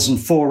 hotels and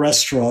 4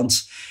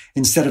 restaurants.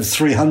 instead of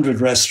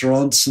 300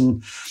 restaurants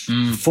and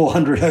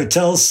 400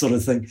 hotels sort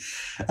of thing.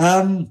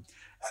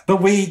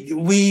 But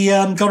we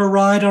got a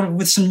ride on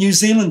with some New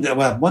Zealander,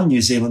 well, one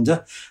New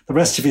Zealander. The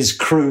rest of his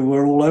crew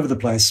were all over the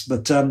place,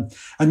 but a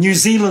New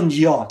Zealand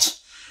yacht.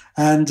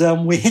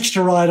 And we hitched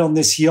a ride on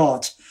this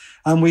yacht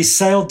and we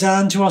sailed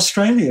down to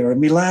Australia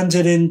and we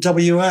landed in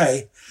WA,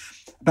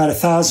 about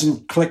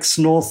 1,000 clicks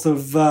north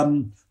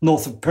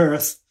of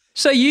Perth.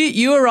 So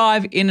you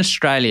arrive in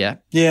Australia.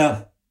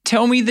 Yeah.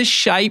 Tell me the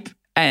shape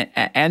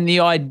and the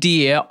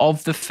idea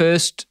of the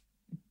first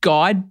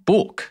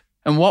guidebook,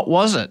 and what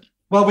was it?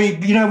 Well,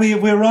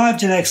 we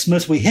arrived in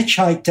Exmouth. We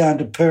hitchhiked down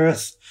to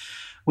Perth.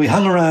 We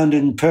hung around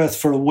in Perth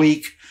for a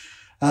week,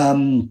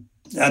 and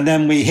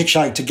then we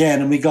hitchhiked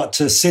again, and we got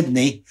to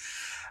Sydney.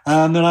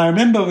 And I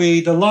remember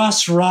the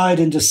last ride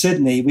into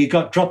Sydney, we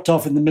got dropped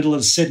off in the middle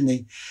of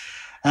Sydney,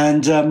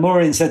 and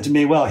Maureen said to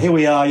me, "Well, here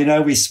we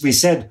are. We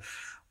said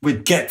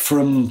we'd get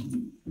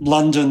from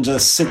London to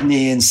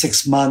Sydney in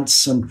 6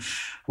 months, and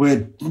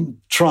we'd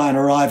try and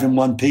arrive in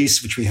one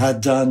piece," which we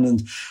had done,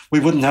 and we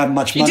wouldn't have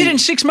much money. You did it in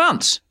 6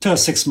 months?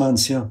 6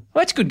 months, yeah. Well,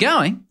 that's good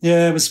going.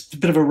 Yeah, it was a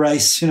bit of a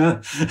race, Now,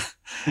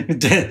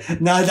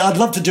 I'd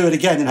love to do it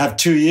again and have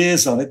 2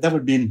 years on it. That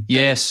would be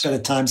better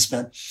time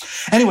spent.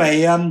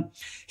 Anyway,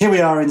 here we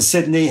are in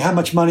Sydney. How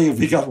much money have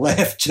we got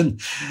left? And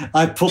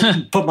I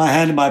put my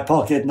hand in my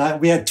pocket,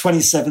 and we had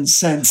 27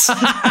 cents.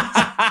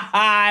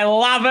 I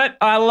love it.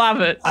 I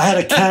love it. I had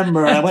a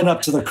camera. I went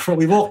up to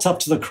we walked up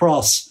to the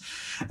cross,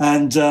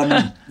 and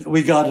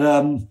we got.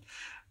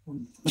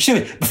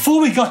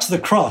 Before we got to the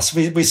cross,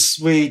 we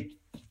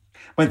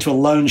went to a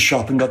loan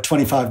shop and got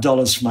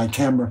 $25 for my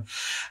camera.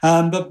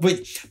 But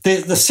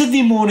the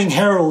Sydney Morning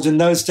Herald in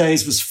those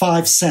days was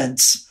 5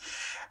 cents.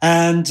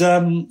 And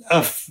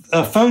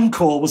a phone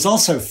call was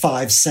also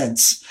 5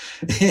 cents.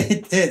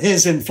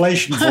 Here's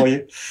inflation for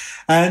you.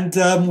 And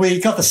we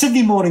got the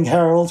Sydney Morning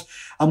Herald,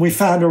 and we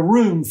found a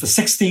room for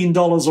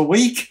 $16 a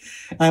week.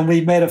 And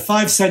we made a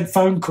 5 cent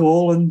phone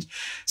call and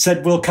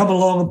said, "We'll come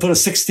along and put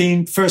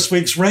a first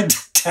week's rent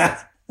down."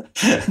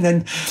 And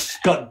then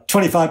got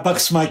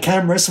 $25 for my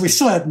camera. So we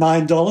still had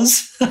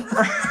 $9.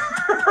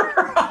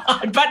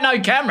 But no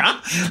camera.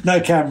 No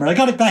camera. I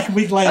got it back a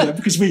week later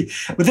because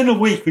within a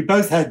week, we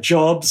both had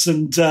jobs,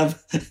 and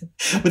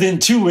within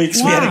 2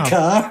 weeks, we had a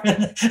car.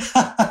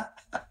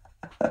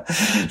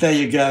 There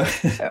you go.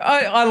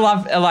 I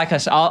love, like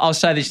I'll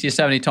say this to you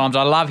so many times,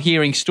 I love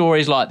hearing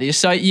stories like this.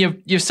 So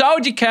you've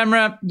sold your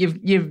camera,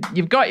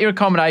 you've got your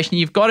accommodation,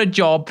 you've got a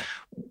job.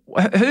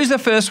 Who's the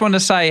first one to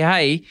say,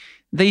 hey,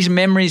 these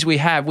memories we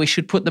have, we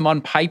should put them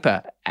on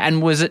paper?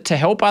 And was it to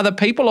help other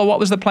people, or what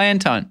was the plan,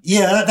 Tone?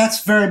 Yeah,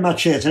 that's very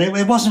much it. And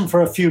it wasn't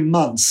for a few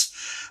months,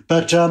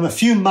 but a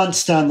few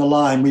months down the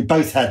line, we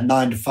both had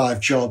 9 to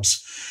 5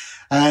 jobs.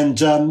 And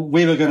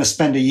we were going to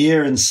spend a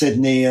year in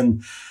Sydney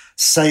and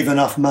save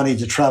enough money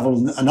to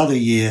travel another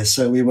year.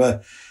 So we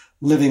were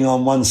living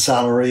on one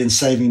salary and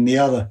saving the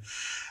other.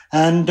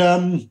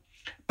 And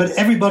but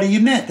everybody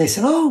you met, they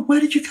said, "Oh, where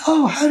did you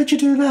go? How did you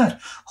do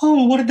that?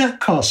 Oh, what did that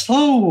cost?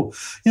 Oh,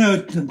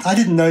 I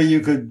didn't know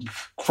you could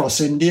cross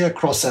India,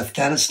 cross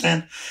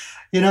Afghanistan."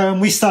 And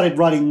we started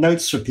writing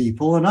notes for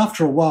people. And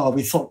after a while,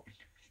 we thought, we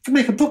could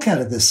make a book out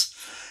of this.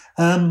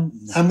 And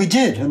we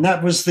did. And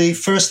that was the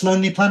first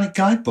Lonely Planet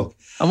guidebook.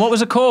 And what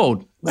was it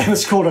called? It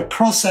was called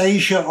Across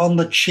Asia on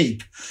the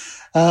Cheap.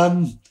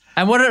 And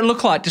what did it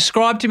look like?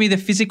 Describe to me the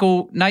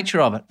physical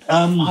nature of it.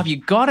 Have you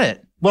got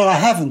it? Well, I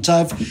haven't.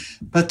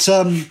 But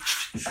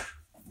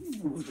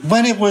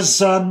when it was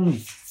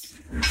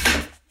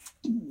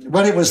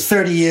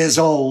 30 years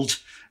old,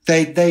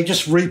 they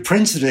just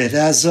reprinted it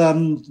as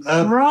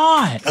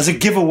as a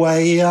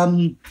giveaway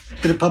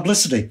bit of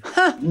publicity.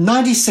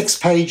 96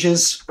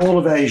 pages, all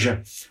of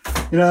Asia,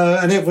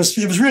 and it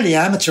was really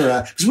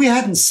amateur because we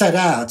hadn't set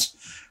out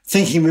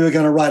thinking we were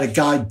going to write a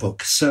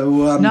guidebook.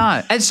 So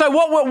no. And so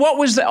what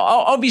was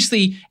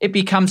obviously it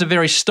becomes a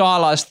very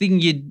stylized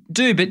thing you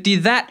do, but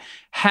did that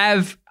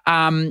have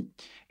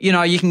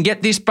you can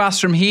get this bus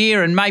from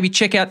here and maybe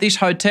check out this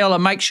hotel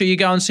and make sure you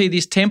go and see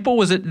this temple?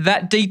 Was it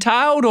that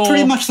detailed? Or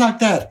pretty much like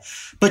that?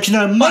 But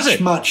much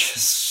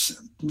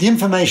the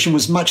information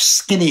was much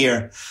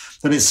skinnier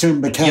than it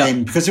soon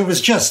became because it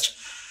was just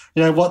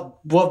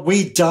what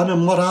we'd done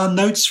and what our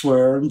notes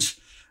were and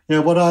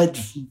what I'd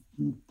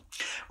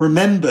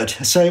remembered.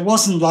 So it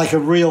wasn't like a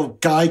real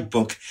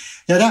guidebook.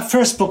 That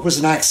first book was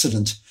an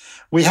accident.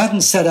 We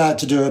hadn't set out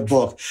to do a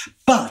book,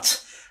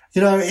 but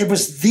it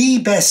was the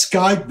best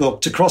guidebook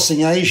to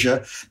crossing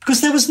Asia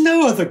because there was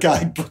no other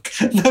guidebook.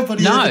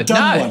 Nobody had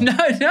done one.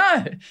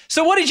 No.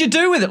 So what did you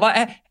do with it?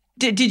 Like,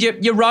 did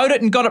you wrote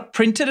it and got it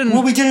printed? And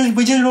well, we did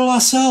it all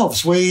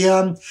ourselves. We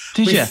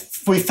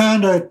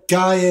found a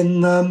guy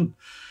in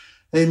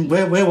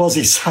where was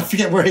he? I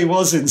forget where he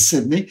was in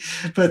Sydney,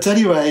 but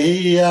anyway,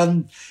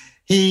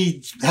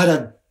 he had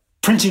a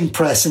printing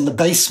press in the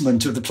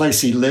basement of the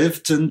place he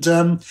lived, and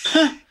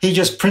he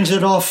just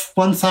printed off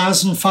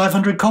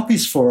 1,500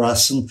 copies for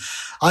us. And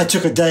I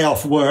took a day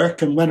off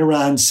work and went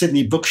around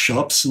Sydney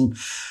bookshops and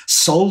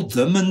sold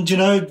them. And, you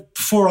know,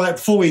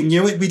 before we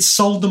knew it, we'd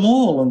sold them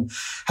all and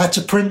had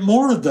to print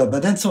more of them.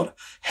 And then thought,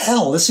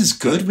 hell, this is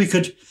good. We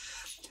could...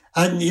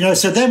 And, you know,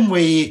 so then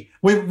we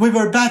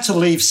were about to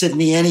leave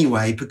Sydney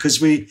anyway, because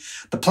the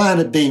plan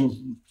had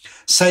been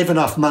save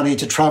enough money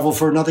to travel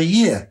for another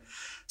year.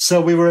 So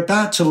we were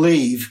about to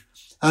leave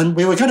and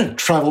we were going to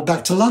travel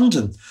back to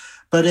London.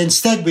 But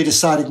instead we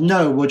decided,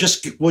 no, we'll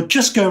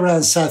just go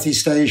around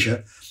Southeast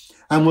Asia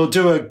and we'll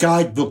do a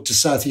guidebook to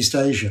Southeast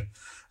Asia.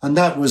 And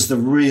that was the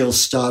real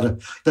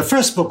start. The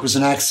first book was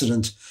an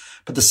accident,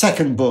 but the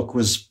second book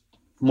was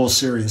more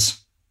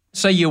serious.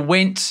 So you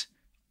went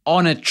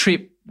on a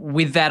trip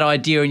with that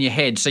idea in your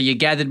head. So you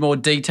gathered more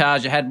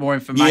details, you had more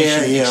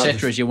information,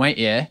 etc. as you went,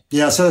 yeah?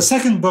 Yeah, so the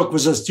second book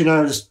was just, you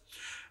know,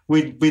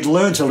 we'd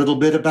learnt a little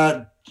bit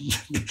about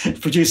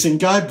producing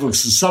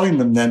guidebooks and selling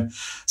them then.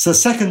 So the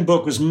second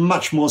book was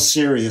much more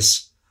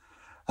serious.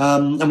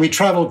 And we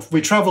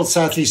travelled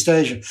Southeast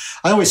Asia.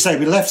 I always say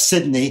we left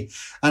Sydney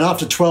and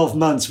after 12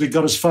 months, we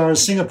got as far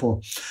as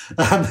Singapore.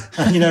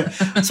 And, you know,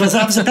 so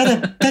that was a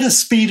better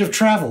speed of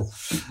travel.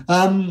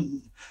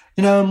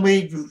 You know, and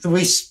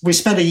we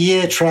spent a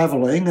year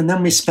travelling, and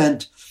then we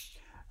spent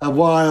a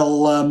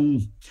while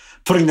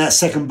putting that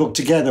second book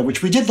together,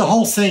 which we did the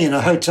whole thing in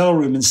a hotel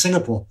room in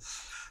Singapore,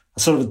 a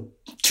sort of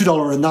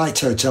 $2 a night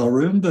hotel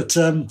room. But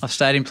I've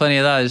stayed in plenty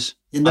of those.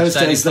 In those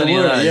days, there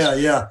were,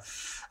 yeah.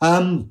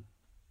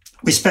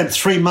 We spent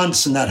 3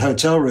 months in that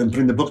hotel room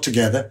putting the book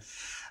together.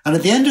 And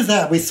at the end of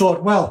that, we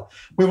thought, well,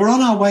 we were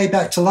on our way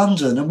back to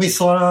London, and we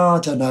thought, I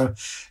don't know.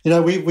 You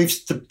know,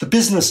 the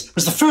business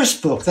was the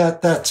first book,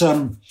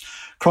 that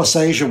Cross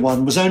Asia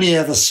one was only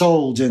ever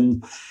sold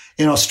in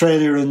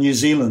Australia and New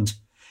Zealand.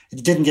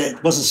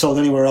 It wasn't sold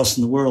anywhere else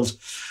in the world.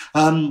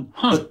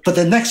 But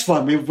the next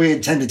one we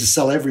intended to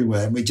sell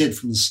everywhere, and we did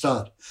from the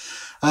start.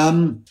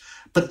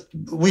 But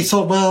we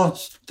thought, well,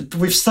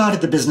 we've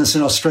started the business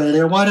in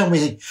Australia. Why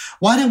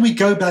don't we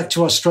go back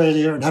to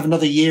Australia and have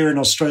another year in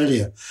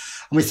Australia?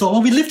 And we thought,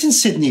 well, we lived in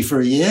Sydney for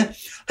a year.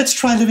 Let's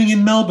try living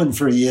in Melbourne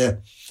for a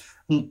year.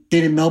 And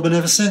been in Melbourne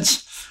ever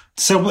since.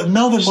 So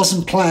Melbourne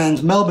wasn't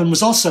planned. Melbourne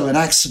was also an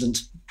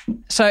accident.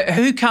 So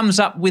who comes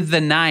up with the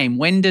name?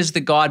 When does the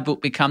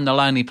guidebook become The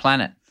Lonely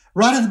Planet?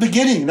 Right at the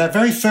beginning, that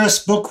very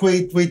first book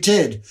we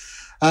did.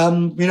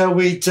 You know,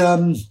 we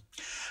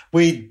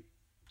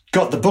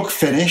got the book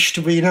finished.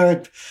 We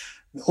had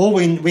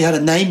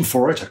a name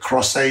for it,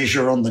 Across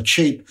Asia on the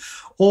cheap.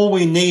 All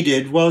we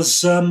needed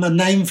was a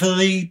name for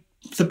the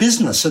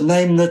business, a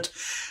name that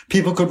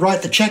people could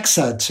write the checks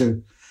out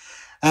to.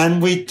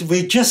 And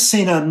we'd just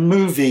seen a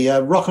movie,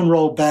 a rock and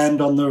roll band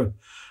on the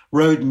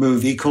road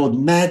movie called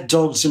Mad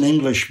Dogs and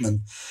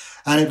Englishmen.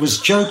 And it was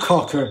Joe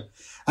Cocker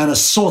and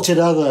assorted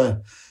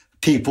other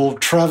people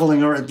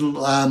traveling around.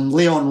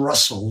 Leon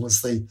Russell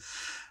was the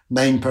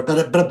main, but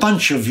a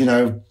bunch of, you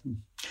know,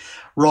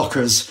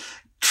 rockers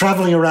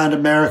traveling around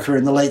America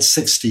in the late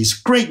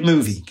 60s. Great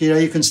movie. You know,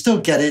 you can still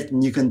get it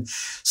and you can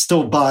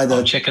still buy the...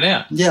 I'll check it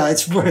out. Yeah,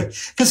 it's got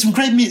some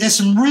great music. There's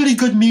some really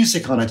good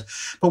music on it.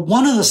 But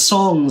one of the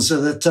songs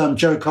that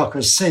Joe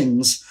Cocker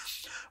sings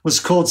was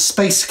called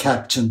Space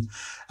Captain.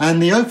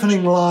 And the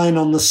opening line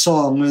on the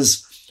song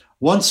is,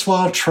 once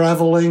while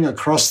traveling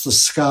across the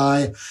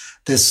sky,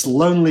 this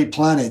lonely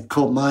planet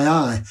caught my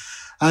eye.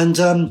 And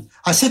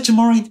I said to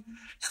Maureen,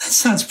 that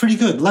sounds pretty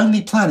good.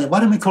 Lonely Planet. Why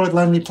don't we call it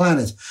Lonely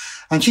Planet?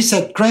 And she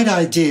said, great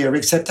idea,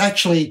 except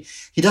actually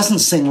he doesn't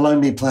sing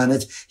Lonely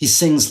Planet. He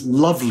sings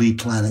Lovely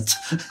Planet.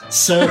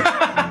 So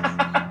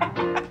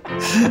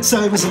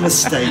it was a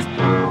mistake.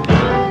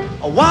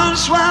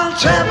 Once while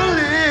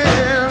traveling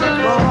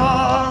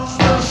across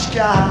the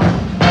sky,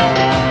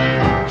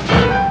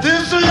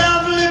 this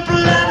lovely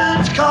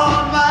planet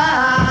caught my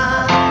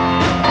eye.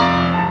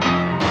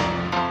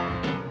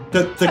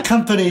 The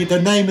company,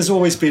 the name has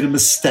always been a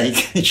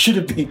mistake. It should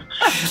have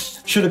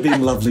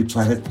been Lovely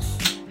Planet.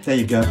 There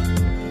you go.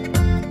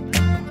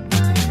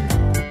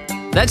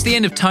 That's the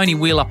end of Tony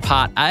Wheeler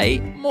Part A.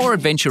 More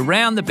adventure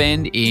round the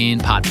bend in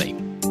Part B.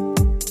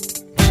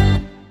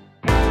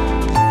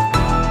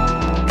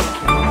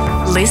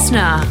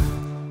 Listener.